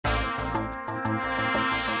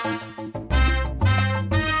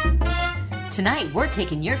Tonight, we're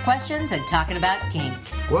taking your questions and talking about kink.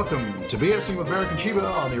 Welcome to BSing with Barrick and Sheba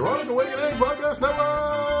on the Erotic Awakening Podcast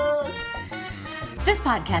Network. This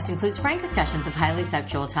podcast includes frank discussions of highly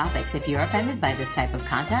sexual topics. If you're offended by this type of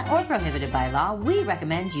content or prohibited by law, we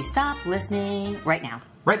recommend you stop listening right now.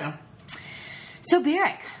 Right now. So,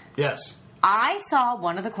 Barrick. Yes. I saw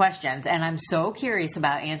one of the questions, and I'm so curious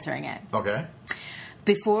about answering it. Okay.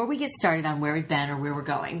 Before we get started on where we've been or where we're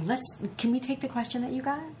going, can we take the question that you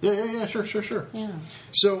got? Yeah. Sure. Yeah.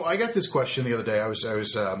 So I got this question the other day. I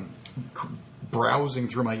was browsing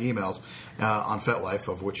through my emails on FetLife,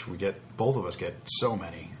 of which both of us get so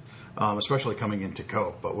many, especially coming into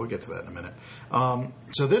Coke, but we'll get to that in a minute.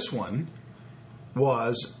 So this one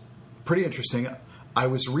was pretty interesting. I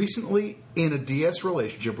was recently in a DS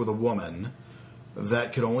relationship with a woman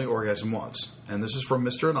that could only orgasm once. And this is from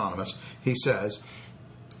Mr. Anonymous. He says,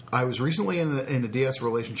 I was recently in a DS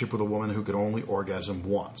relationship with a woman who could only orgasm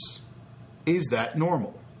once. Is that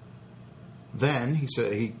normal? Then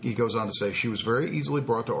he goes on to say, she was very easily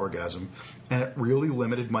brought to orgasm, and it really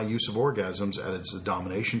limited my use of orgasms as a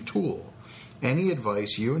domination tool. Any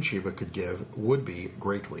advice you and Sheba could give would be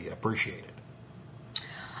greatly appreciated.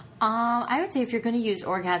 I would say if you're going to use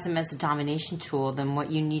orgasm as a domination tool, then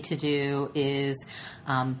what you need to do is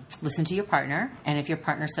listen to your partner. And if your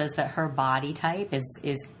partner says that her body type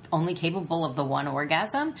is only capable of the one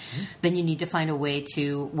orgasm, then you need to find a way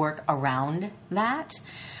to work around that.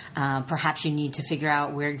 Perhaps you need to figure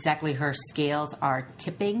out where exactly her scales are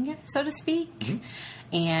tipping, so to speak,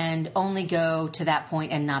 and only go to that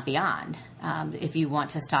point and not beyond if you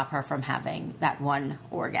want to stop her from having that one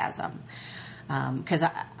orgasm. Because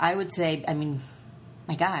I would say, I mean,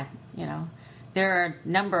 my God, there are a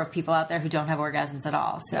number of people out there who don't have orgasms at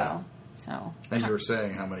all. So. And you were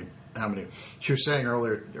saying how many? She was saying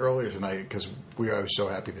earlier tonight, because I was so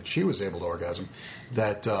happy that she was able to orgasm,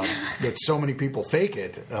 that that so many people fake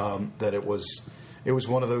it, that it was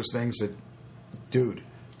one of those things that, dude,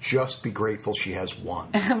 just be grateful she has one.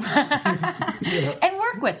 And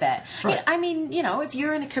work with it. Right. I mean, if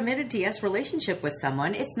you're in a committed DS relationship with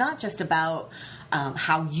someone, it's not just about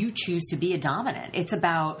how you choose to be a dominant. It's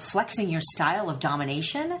about flexing your style of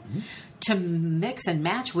domination to mix and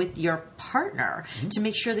match with your partner to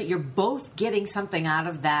make sure that you're both getting something out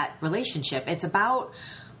of that relationship. It's about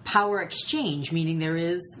power exchange, meaning there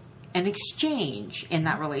is an exchange in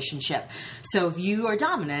that relationship. So if you are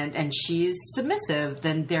dominant and she is submissive,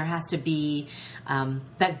 then there has to be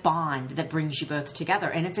that bond that brings you both together.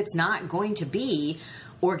 And if it's not going to be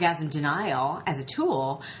orgasm denial as a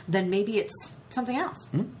tool, then maybe it's something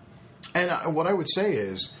else. And what I would say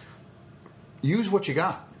is, use what you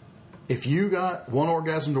got. If you got one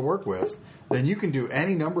orgasm to work with, then you can do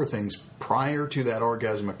any number of things prior to that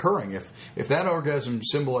orgasm occurring. If that orgasm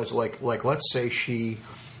symbolizes, like let's say she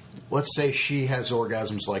has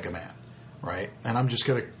orgasms like a man, right? And I'm just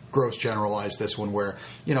going to gross generalize this one where,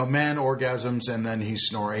 man orgasms and then he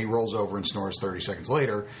rolls over and snores 30 seconds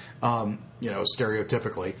later,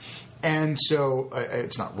 stereotypically. And so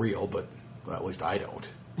it's not real, but at least I don't.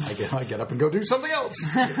 I get up and go do something else.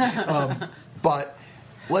 But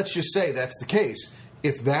let's just say that's the case.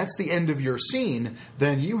 If that's the end of your scene,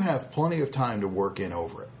 then you have plenty of time to work in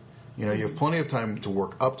over it. You have plenty of time to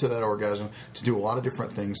work up to that orgasm, to do a lot of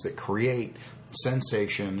different things that create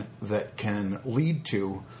sensation that can lead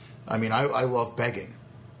to, I love begging.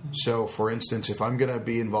 So, for instance, if I'm going to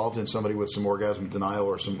be involved in somebody with some orgasm denial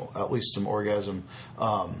or at least some orgasm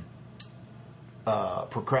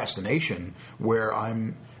procrastination, where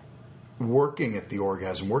I'm working at the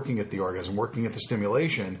orgasm, working at the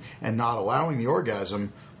stimulation, and not allowing the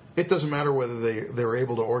orgasm, it doesn't matter whether they're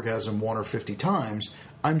able to orgasm 1 or 50 times,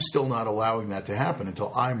 I'm still not allowing that to happen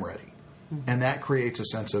until I'm ready. And that creates a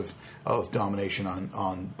sense of domination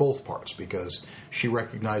on both parts, because she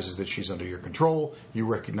recognizes that she's under your control, you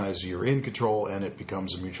recognize you're in control, and it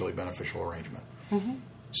becomes a mutually beneficial arrangement.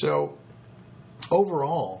 So,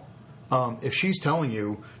 overall, if she's telling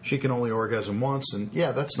you she can only orgasm once, and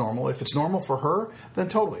yeah, that's normal. If it's normal for her, then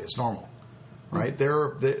totally it's normal. Right?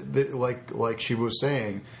 Like she was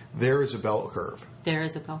saying, there is a bell curve. There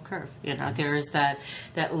is a bell curve. There is that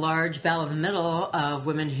large bell in the middle of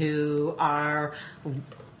women who are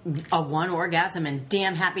a one orgasm and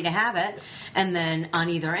damn happy to have it. And then on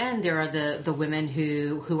either end, there are the women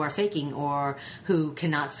who are faking or who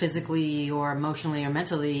cannot physically or emotionally or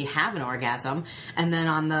mentally have an orgasm. And then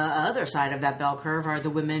on the other side of that bell curve are the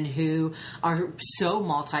women who are so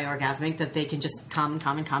multi-orgasmic that they can just come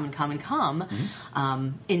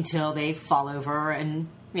until they fall over and,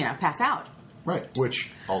 pass out. Right,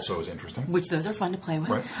 which also is interesting. Which those are fun to play with.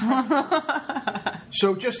 Right.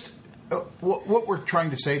 So just what we're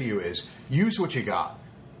trying to say to you is use what you got.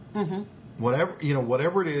 Mm-hmm.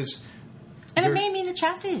 Whatever it is. And it may mean a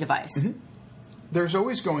chastity device. Mm-hmm. There's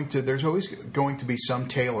always going to be some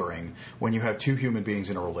tailoring when you have two human beings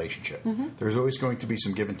in a relationship. Mm-hmm. There's always going to be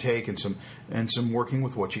some give and take and some working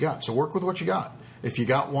with what you got. So work with what you got. If you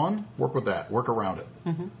got one, work with that. Work around it.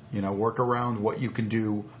 Mm-hmm. Work around what you can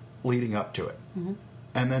do leading up to it, mm-hmm.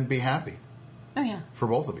 and then be happy. Oh yeah, for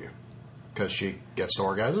both of you, because she gets to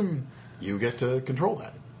orgasm, you get to control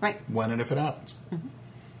that. Right. When and if it happens. Mm-hmm.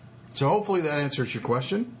 So hopefully that answers your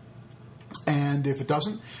question. And if it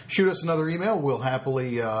doesn't, shoot us another email. We'll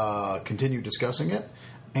happily continue discussing it.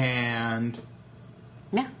 And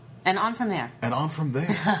on from there.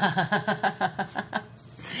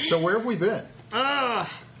 So where have we been?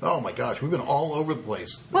 Oh my gosh, we've been all over the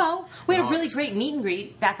place. Well, we had a really great meet and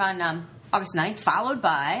greet back on August 9th, followed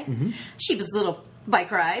by Sheba's little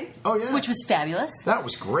bike ride. Oh, yeah. Which was fabulous. That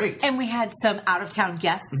was great. And we had some out-of-town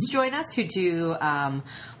guests join us who do a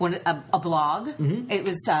blog. Mm-hmm. It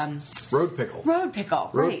was Road Pickle.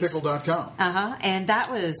 Roadpickle.com. And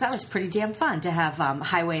that was pretty damn fun to have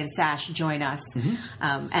Highway and Sash join us.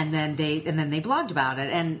 Mm-hmm. And then they blogged about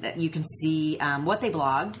it. And you can see what they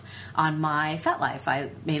blogged on my FetLife.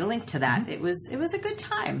 I made a link to that. Mm-hmm. It was a good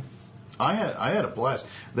time. I had a blast.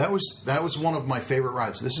 That was one of my favorite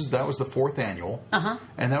rides. That was the 4th annual,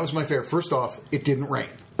 and that was my favorite. First off, it didn't rain,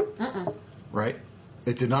 right?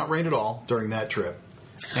 It did not rain at all during that trip,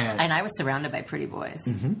 and I was surrounded by pretty boys.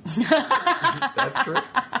 Mm-hmm. That's true.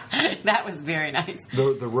 That was very nice.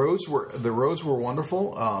 The roads were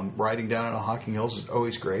wonderful. Riding down on Hocking Hills is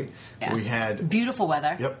always great. Yeah. We had beautiful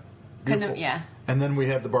weather. Yep, beautiful. And then we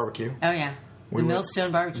had the barbecue. Oh yeah, the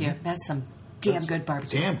Millstone barbecue. Mm-hmm. That's some. Damn good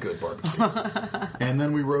barbecue. And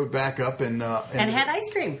then we rode back up and had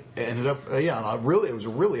ice cream. Ended up, it was a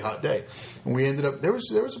really hot day. And we ended up there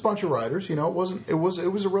was a bunch of riders. It was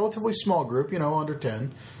a relatively small group. Under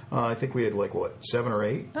 10. I think we had 7 or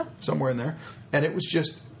 8 somewhere in there, and it was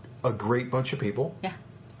just a great bunch of people. Yeah,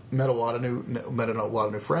 met a lot of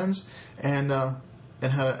new friends, and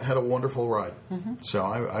had a wonderful ride. Mm-hmm. So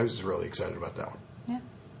I was really excited about that one. Yeah.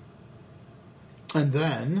 And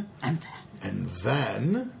then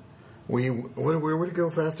where would it go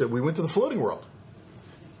after? We went to the Floating World.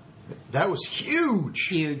 That was huge.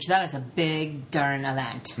 Huge. That is a big darn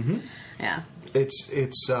event. Mm-hmm. Yeah.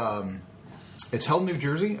 It's held in New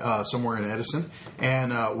Jersey, somewhere in Edison,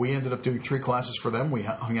 and we ended up doing 3 classes for them. We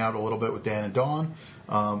hung out a little bit with Dan and Dawn.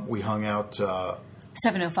 We hung out.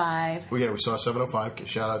 705. We saw 705.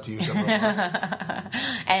 Shout out to you, 705.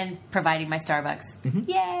 And providing my Starbucks. Mm-hmm.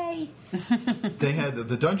 Yay! They had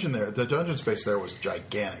the dungeon there. The dungeon space there was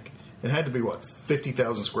gigantic. It had to be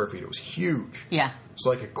 50,000 square feet. It was huge. Yeah. It's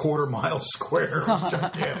like a quarter-mile square. It was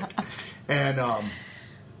gigantic. And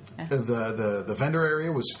the vendor area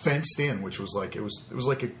was fenced in, which was it was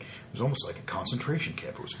almost like a concentration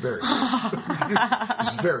camp. It was very it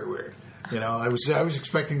was very weird. I was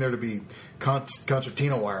expecting there to be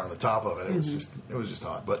concertina wire on the top of it. It was just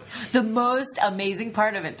odd. But the most amazing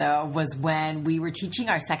part of it, though, was when we were teaching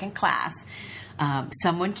our second class.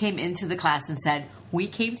 Someone came into the class and said, "We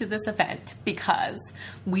came to this event because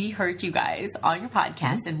we heard you guys on your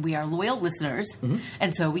podcast, and we are loyal listeners,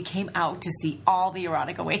 and so we came out to see all the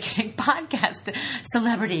Erotic Awakening podcast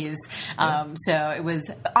celebrities." So it was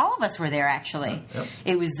all of us were there actually. Yep.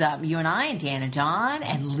 It was you and I and Dan and Dawn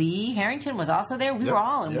and Lee Harrington was also there. We were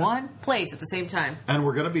all in one place at the same time, and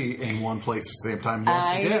we're going to be in one place at the same time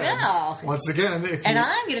once again.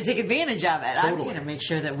 I'm going to take advantage of it. Totally. I'm going to make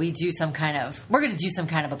sure that we do some kind of. We're going to do some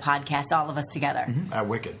kind of a podcast, all of us together. Mm-hmm. At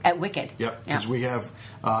Wicked. Yep, because we have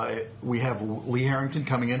Lee Harrington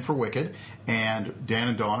coming in for Wicked, and Dan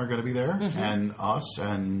and Dawn are going to be there, and us,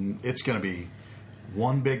 and it's going to be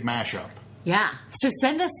one big mashup. Yeah. So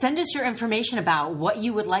send us your information about what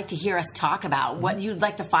you would like to hear us talk about, what you'd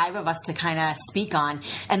like the 5 of us to kind of speak on,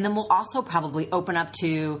 and then we'll also probably open up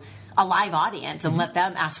to a live audience and let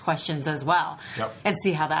them ask questions as well, and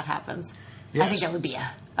see how that happens. Yes. I think that would be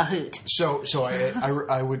a hoot. So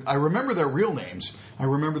I remember their real names.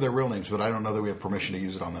 But I don't know that we have permission to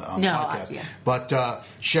use it on the podcast. Yeah. But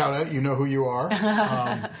shout out, you know who you are,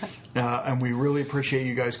 and we really appreciate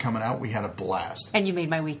you guys coming out. We had a blast, and you made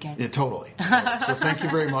my weekend. Yeah, totally. So thank you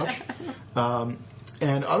very much.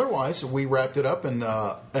 And otherwise, we wrapped it up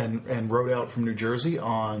and rode out from New Jersey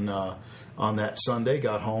on that Sunday.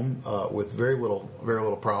 Got home with very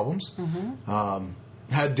little problems. Mm-hmm.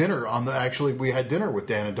 Had dinner we had dinner with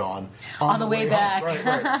Dan and Dawn on the way back.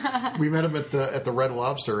 Right. We met them at the Red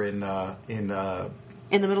Lobster in the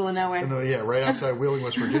middle of nowhere. Right outside Wheeling,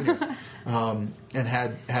 West Virginia, and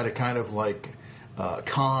had a kind of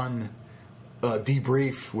con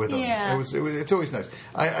debrief with them. Yeah. It's always nice.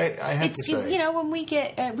 I have to say, when we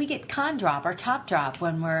get con drop or top drop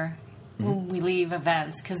when we leave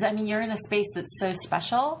events, because I mean you're in a space that's so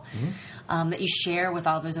special that you share with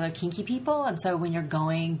all those other kinky people, and so when you're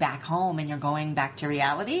going back home and you're going back to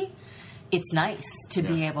reality, it's nice to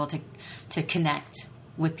be able to connect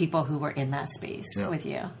with people who were in that space with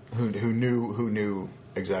you, who knew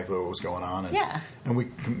exactly what was going on, and we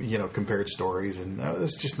compared stories, and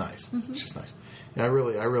it's just nice. It's just nice. Yeah, I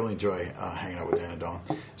really enjoy hanging out with Dan and Dawn.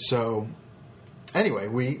 So anyway,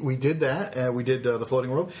 we did that. We did the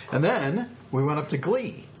Floating World, and then we went up to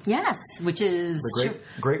Glee. Yes, which is the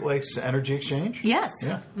Great Lakes Energy Exchange. Yes.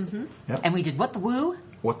 Yeah. Yep. And we did What the Woo.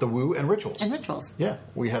 What the Woo and Rituals. Yeah,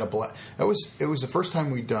 we had a blast. It was the first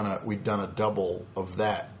time we'd done a double of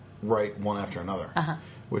that one after another,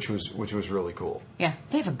 which was really cool. Yeah,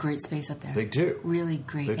 they have a great space up there. They do. Really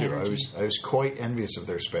great They do. energy. I was quite envious of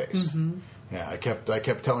their space. Yeah, I kept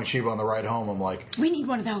telling Sheba on the ride home, I'm like, we need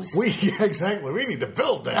one of those. Exactly. We need to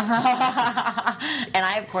build that. And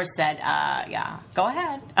I, of course, said, go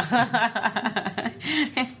ahead.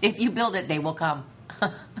 If you build it, they will come.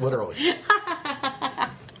 Literally.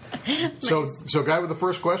 So guy with the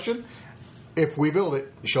first question, if we build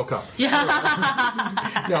it, she'll come.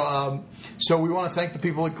 No, so we want to thank the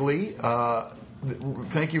people at Glee.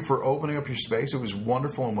 Thank you for opening up your space. It was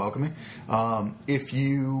wonderful and welcoming. If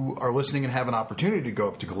you are listening and have an opportunity to go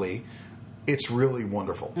up to Glee, it's really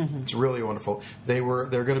wonderful. It's really wonderful. They're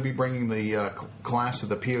going to be bringing the class of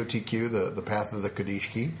the POTQ, the Path of the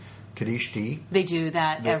Kadishti. They do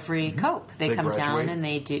that every COPE. They come graduate. down and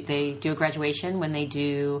they do a graduation when they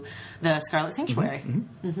do the Scarlet Sanctuary.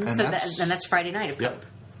 And that's Friday night of COPE.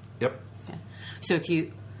 Yep. Yeah. So if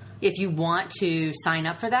you want to sign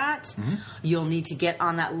up for that, you'll need to get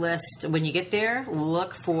on that list. When you get there,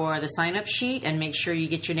 look for the sign-up sheet and make sure you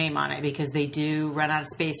get your name on it, because they do run out of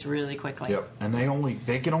space really quickly. Yep, and they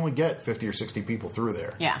can only get 50 or 60 people through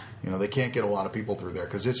there. Yeah. They can't get a lot of people through there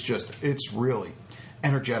because it's really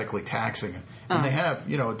energetically taxing. And they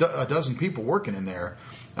have, a dozen people working in there.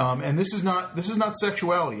 And this is not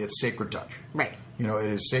sexuality, it's sacred touch. Right. It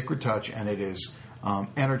is sacred touch, and it is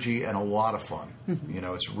energy and a lot of fun.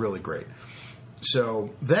 It's really great.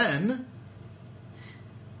 So then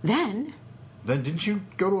didn't you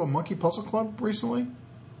go to a Monkey Puzzle Club recently?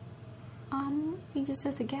 Just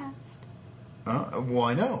as a guest. Well,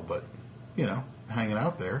 I know, but hanging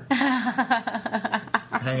out there,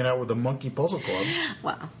 hanging out with the Monkey Puzzle Club.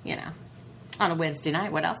 Well, on a Wednesday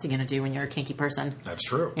night, what else are you going to do when you're a kinky person? That's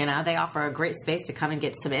true. They offer a great space to come and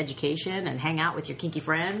get some education and hang out with your kinky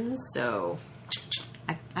friends. So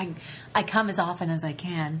I come as often as I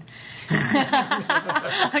can.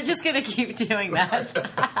 I'm just going to keep doing that.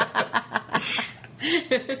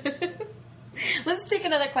 Let's take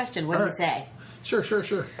another question. What do you say? Sure.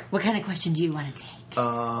 What kind of question do you want to take? You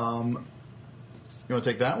want to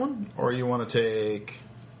take that one? Or you want to take...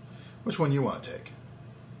 Which one you want to take?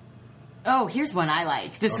 Oh, here's one I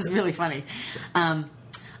like. This is really funny. I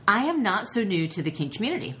am not so new to the kink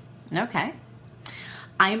community. Okay.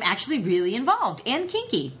 I am actually really involved and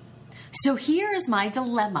kinky. So here is my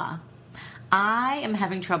dilemma. I am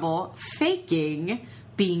having trouble faking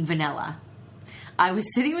being vanilla. I was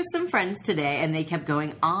sitting with some friends today, and they kept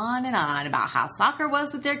going on and on about how soccer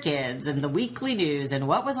was with their kids and the weekly news and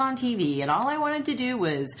what was on TV, and all I wanted to do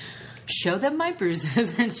was show them my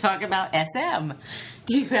bruises and talk about SM.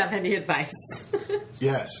 Do you have any advice?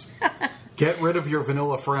 Yes. Get rid of your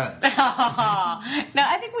vanilla friends. Now,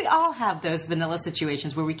 I think we all have those vanilla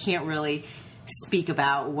situations where we can't really speak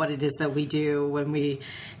about what it is that we do when we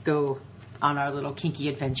go on our little kinky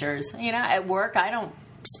adventures. At work, I don't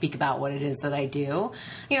speak about what it is that I do.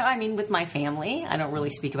 With my family, I don't really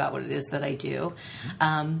speak about what it is that I do.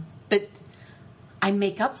 But I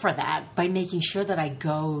make up for that by making sure that I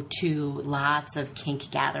go to lots of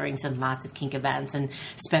kink gatherings and lots of kink events and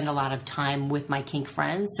spend a lot of time with my kink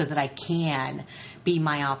friends so that I can be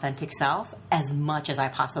my authentic self as much as I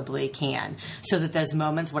possibly can, so that those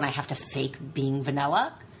moments when I have to fake being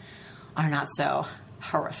vanilla are not so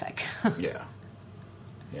horrific. Yeah.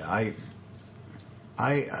 I'm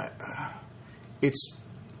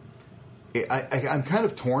kind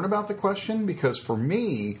of torn about the question, because for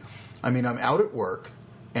me, I'm out at work,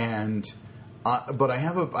 but I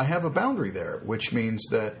have a boundary there, which means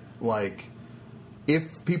that,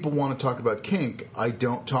 if people want to talk about kink, I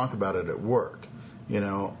don't talk about it at work.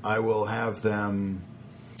 I will have them,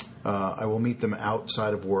 I will meet them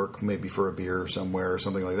outside of work, maybe for a beer somewhere or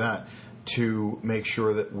something like that, to make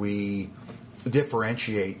sure that we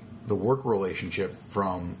differentiate the work relationship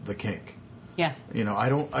from the kink. Yeah. You know, I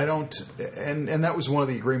don't, and that was one of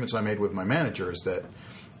the agreements I made with my manager is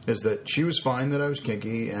that she was fine that I was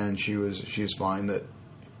kinky, and she's fine that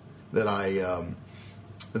I,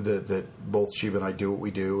 that both Shiva and I do what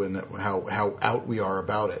we do, and that how out we are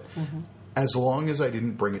about it, as long as I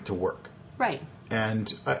didn't bring it to work. Right.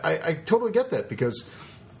 And I totally get that, because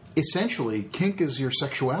essentially kink is your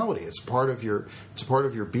sexuality. It's part of your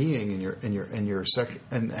being and your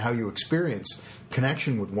and how you experience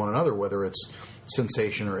connection with one another, whether it's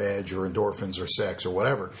sensation or edge or endorphins or sex or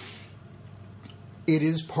whatever. It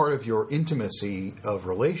is part of your intimacy of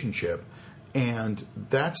relationship, and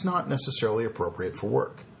that's not necessarily appropriate for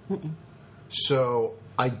work. Mm-mm. So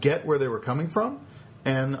I get where they were coming from,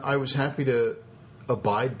 and I was happy to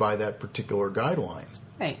abide by that particular guideline.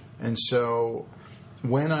 Right. And so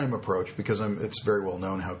when I'm approached, because it's very well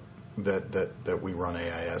known how that we run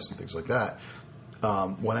AIS and things like that,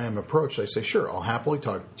 when I am approached, I say, sure, I'll happily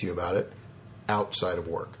talk to you about it outside of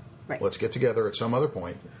work. Right. Let's get together at some other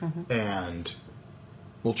point, and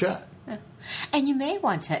we'll chat. Yeah. And you may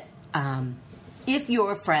want to, if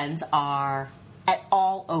your friends are at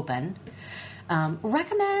all open,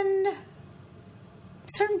 recommend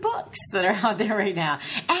certain books that are out there right now.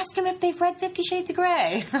 Ask them if they've read 50 Shades of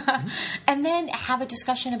Grey. And then have a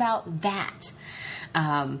discussion about that.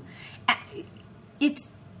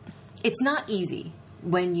 It's not easy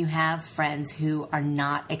when you have friends who are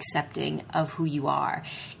not accepting of who you are.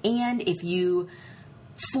 And if you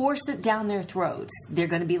force it down their throats, they're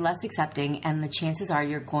going to be less accepting, and the chances are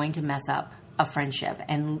you're going to mess up a friendship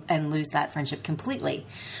and lose that friendship completely.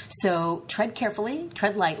 So tread carefully,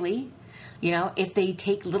 tread lightly. You know, if they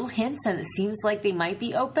take little hints and it seems like they might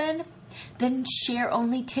be open, then share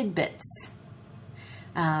only tidbits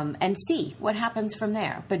and see what happens from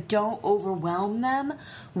there. But don't overwhelm them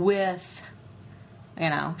with, you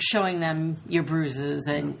know, showing them your bruises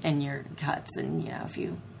and your cuts, and, you know, if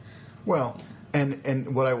you... Well,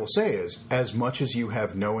 and what I will say is, as much as you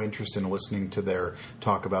have no interest in listening to their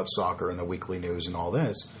talk about soccer and the weekly news and all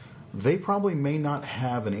this, they probably may not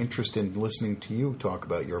have an interest in listening to you talk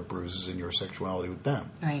about your bruises and your sexuality with them.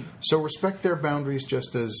 Right. So respect their boundaries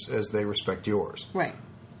just as they respect yours. Right.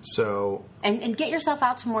 So... And get yourself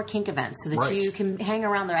out to more kink events so that Right. you can hang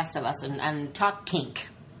around the rest of us and talk kink.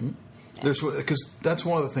 Because that's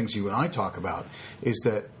one of the things you and I talk about, is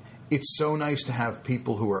that it's so nice to have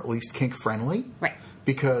people who are at least kink friendly. Right.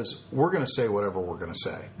 Because we're going to say whatever we're going to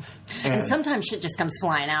say. And sometimes shit just comes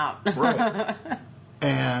flying out. Right.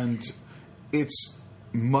 And it's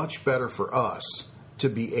much better for us to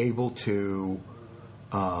be able to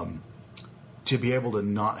not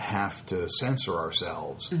have to censor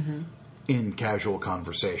ourselves in casual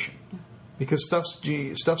conversation. Because stuff's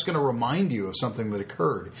going to remind you of something that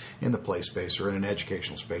occurred in the play space or in an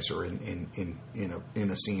educational space or in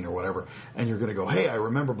a scene or whatever, and you're going to go, hey, I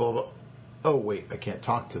remember blah blah. Oh wait, I can't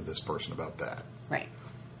talk to this person about that. Right.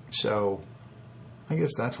 So, I guess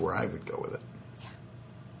that's where I would go with it. Yeah.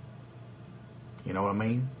 You know what I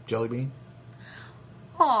mean, Jelly Bean?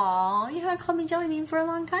 Aw, you haven't called me Jelly Bean for a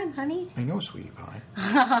long time, honey. I know, sweetie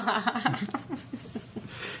pie.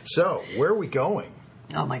 So, where are we going?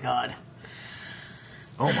 Oh my God.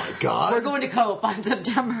 Oh my God. We're going to Cope on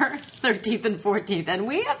September 13th and 14th, and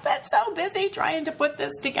we have been so busy trying to put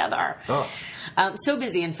this together. Oh. So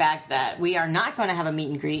busy, in fact, that we are not going to have a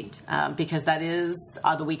meet and greet because that is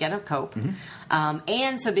the weekend of Cope.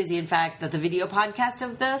 And so busy, in fact, that the video podcast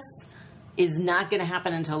of this is not going to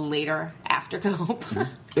happen until later after Cope.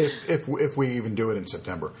 If we even do it in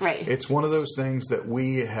September. Right. It's one of those things that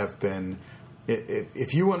we have been...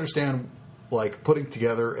 If you understand, like, putting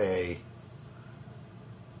together a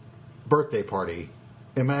birthday party,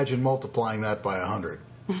 imagine multiplying that by 100.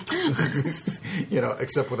 You know,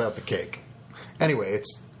 except without the cake. Anyway,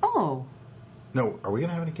 it's... Oh. No, are we going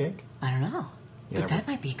to have any cake? I don't know. You But never- that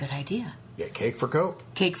might be a good idea. Yeah, cake for Cope.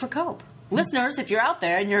 Cake for Cope. Listeners, if you're out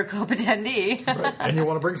there and you're a Cope attendee... Right. And you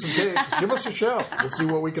want to bring some cake, give us a shout. Let's see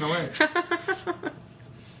what we can arrange.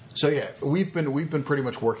 So yeah, we've been pretty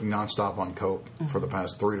much working nonstop on Cope for the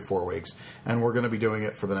past 3 to 4 weeks, and we're going to be doing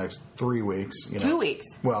it for the next 3 weeks. 2 weeks.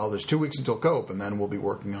 Well, there's 2 weeks until Cope, and then we'll be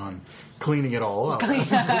working on cleaning it all up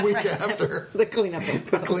the week after. The cleanup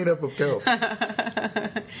of The cleanup of Cope.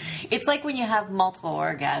 It's like when you have multiple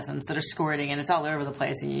orgasms that are squirting and it's all over the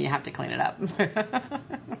place and you have to clean it up.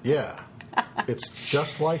 Yeah, it's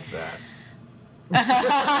just like that.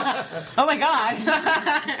 Oh my God.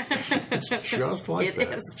 It's just like that.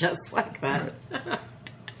 It is just like that.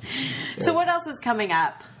 So what else is coming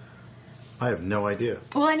up? I have no idea.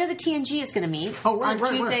 Well, I know the TNG is going to meet on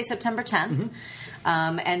Tuesday, September 10th.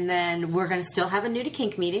 And then we're going to still have a New to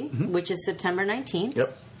Kink meeting, which is September 19th.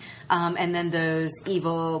 Yep. And then those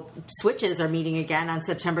evil switches are meeting again on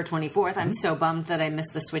September 24th. I'm so bummed that I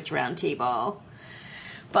missed the Switch Roundtable.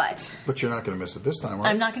 But you're not going to miss it this time, right?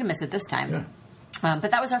 I'm not going to miss it this time. Yeah.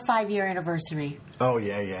 But that was our 5-year anniversary. Oh,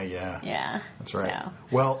 yeah. Yeah. That's right. So.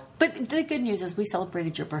 Well, but the good news is we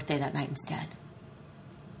celebrated your birthday that night instead.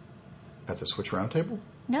 At the Switch Roundtable?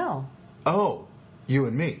 No. Oh, you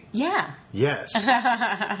and me. Yeah. Yes.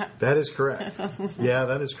 That is correct. Yeah,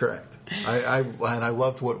 that is correct. I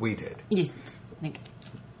loved what we did. Yes.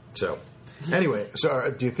 So, anyway,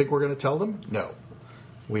 do you think we're going to tell them? No.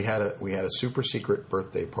 We had a super secret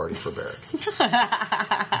birthday party for Barrick.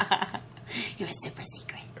 It was super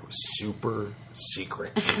secret. It was super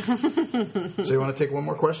secret. So you want to take one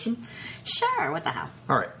more question? Sure. What the hell?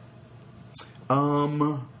 All right.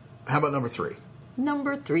 How about number 3?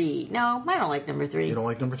 Number 3. No, I don't like number 3. You don't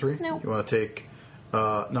like number 3? No. You want to take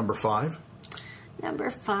number 5? Number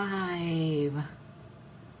 5.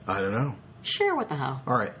 I don't know. Sure. What the hell?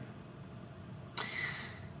 All right.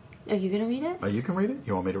 Are you going to read it? You can read it?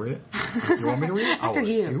 You want me to read it? You want me to read it? After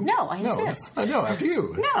you. No, I insist. No, after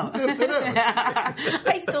you. No.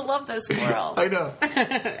 I still love those squirrels. I know.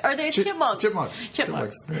 Are they chipmunks?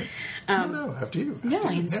 Chipmunks. Right. No, after you. No,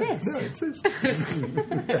 I insist. No, I insist.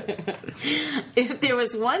 If there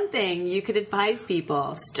was one thing you could advise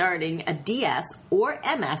people starting a DS or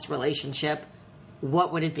MS relationship,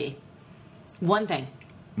 what would it be? One thing.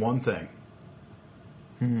 One thing.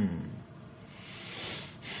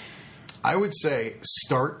 I would say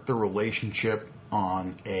start the relationship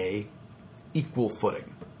on a equal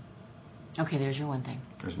footing. Okay, there's your one thing.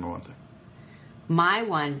 There's my one thing. My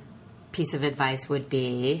one piece of advice would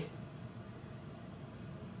be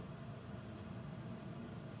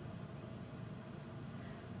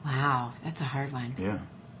wow, that's a hard one. Yeah.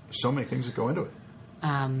 So many things that go into it.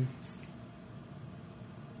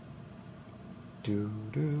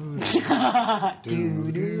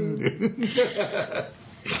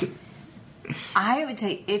 I would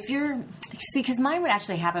say because mine would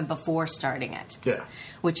actually happen before starting it. Yeah.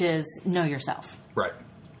 Which is know yourself. Right.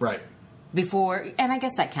 Before, and I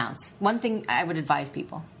guess that counts. One thing I would advise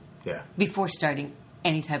people. Yeah. Before starting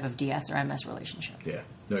any type of DS or MS relationship. Yeah.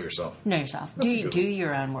 Know yourself. Know yourself. Do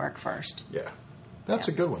your own work first. Yeah. That's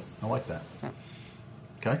a good one. I like that.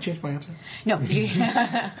 Can I change my answer? No.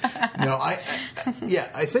 No, I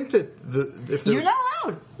think that if you're not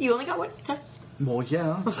allowed. You only got one answer. Well,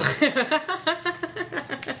 yeah.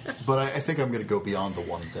 But I think I'm going to go beyond the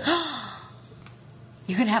one thing.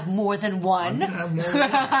 You can have more than one. I'm going to have more than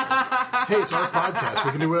one. Hey, it's our podcast.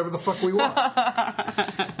 We can do whatever the fuck we want.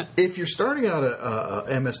 If you're starting out a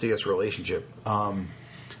MSDS relationship,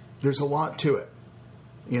 there's a lot to it.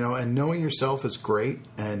 And knowing yourself is great,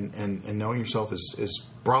 and knowing yourself is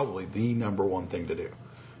probably the number one thing to do.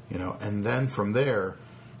 And then from there,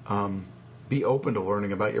 be open to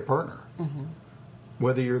learning about your partner. Mm-hmm.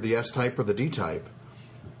 Whether you're the S-type or the D-type,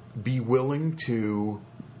 be willing to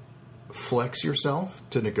flex yourself,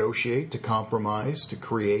 to negotiate, to compromise, to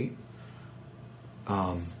create,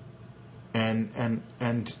 and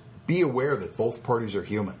be aware that both parties are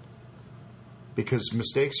human. Because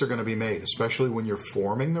mistakes are going to be made, especially when you're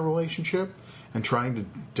forming the relationship and trying to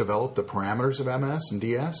develop the parameters of MS and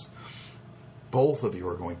DS. Both of you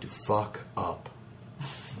are going to fuck up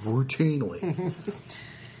routinely.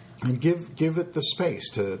 And give it the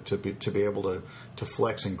space to be able to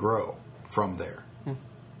flex and grow from there.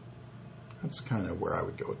 That's kind of where I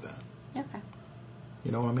would go with that. Okay.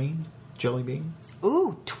 You know what I mean? Jelly bean?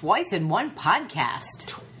 Ooh, twice in one podcast.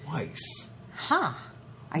 Twice? Huh.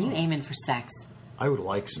 Are you aiming for sex? I would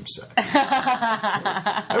like some sex.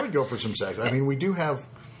 I would go for some sex. I mean, we do have,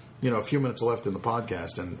 a few minutes left in the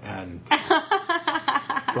podcast,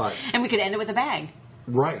 but and we could end it with a bang.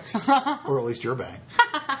 Right, or at least your bang.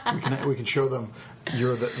 We can show them that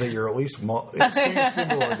you're at least single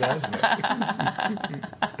orgasmic.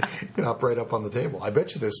 You can hop right up on the table. I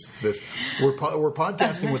bet you this we're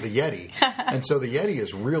podcasting with a Yeti, and so the Yeti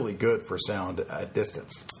is really good for sound at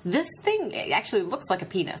distance. This thing actually looks like a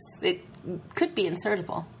penis. It could be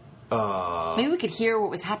insertable. Maybe we could hear what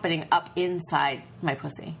was happening up inside my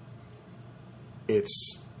pussy.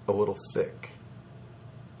 It's a little thick.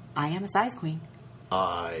 I am a size queen.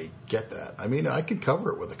 I get that. I mean, I could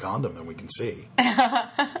cover it with a condom and we can see. I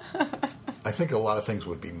think a lot of things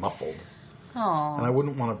would be muffled. Oh. And I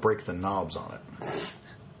wouldn't want to break the knobs on it.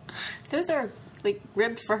 Those are,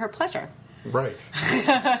 ribbed for her pleasure. Right.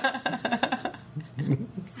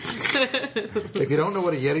 If you don't know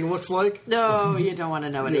what a Yeti looks like... No, you don't want to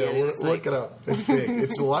know what a Yeti looks like. Look it up. It's big.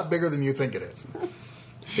 It's a lot bigger than you think it is.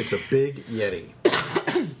 It's a big Yeti.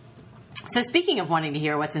 So speaking of wanting to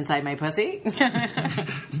hear what's inside my pussy,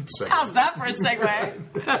 How's that for a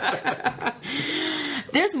segue?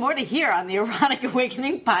 There's more to hear on the Erotic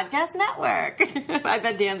Awakening Podcast Network. I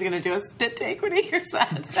bet Dan's going to do a spit take when he hears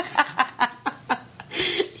that.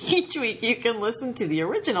 Each week you can listen to the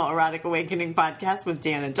original Erotic Awakening podcast with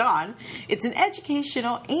Dan and Dawn. It's an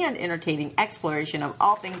educational and entertaining exploration of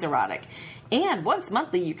all things erotic. And once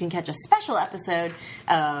monthly you can catch a special episode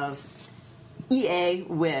of EA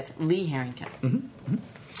with Lee Harrington. Mm-hmm.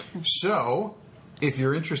 So, if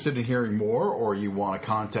you're interested in hearing more or you want to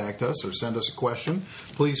contact us or send us a question,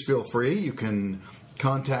 please feel free. You can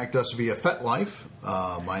contact us via FetLife.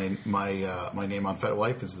 My name on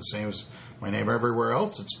FetLife is the same as my name everywhere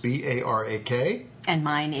else. It's BARAK. And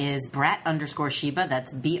mine is Brat_Sheba.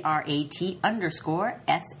 That's BRAT_SHEBA.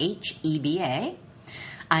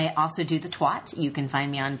 I also do the twat. You can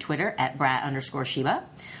find me on Twitter at Brat_Sheba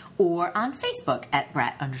or on Facebook at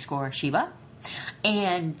Brat_Sheba.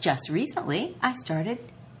 And just recently, I started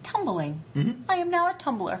tumbling. Mm-hmm. I am now a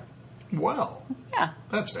tumbler. Well, yeah,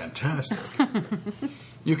 that's fantastic.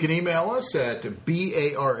 You can email us at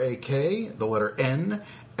BARAK, the letter N,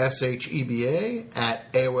 SHEBA,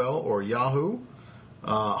 at AOL or Yahoo,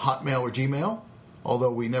 Hotmail or Gmail.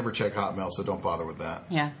 Although we never check Hotmail, so don't bother with that.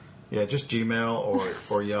 Yeah. Yeah, just Gmail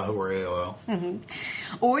or Yahoo or AOL. Mm-hmm.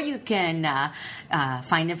 Or you can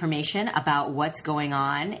find information about what's going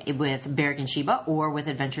on with Barrick and Sheba or with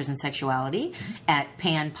Adventures in Sexuality at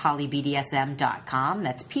panpolybdsm.com.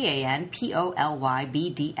 That's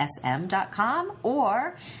PANPOLYBDSM.com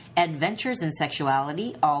or Adventures in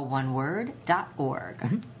Sexuality, all one word, .org.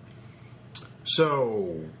 Mm-hmm.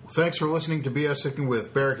 So, thanks for listening to BSing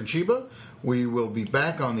with Barrick and Sheba. We will be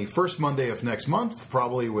back on the first Monday of next month,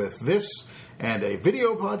 probably with this and a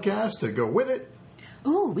video podcast to go with it.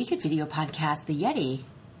 Ooh, we could video podcast the Yeti.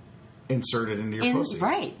 Insert it into your pussy.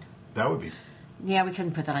 Right. That would be... Yeah, we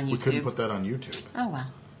couldn't put that on YouTube. We couldn't put that on YouTube. Oh, wow.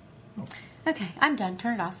 Okay, I'm done.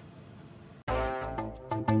 Turn it off.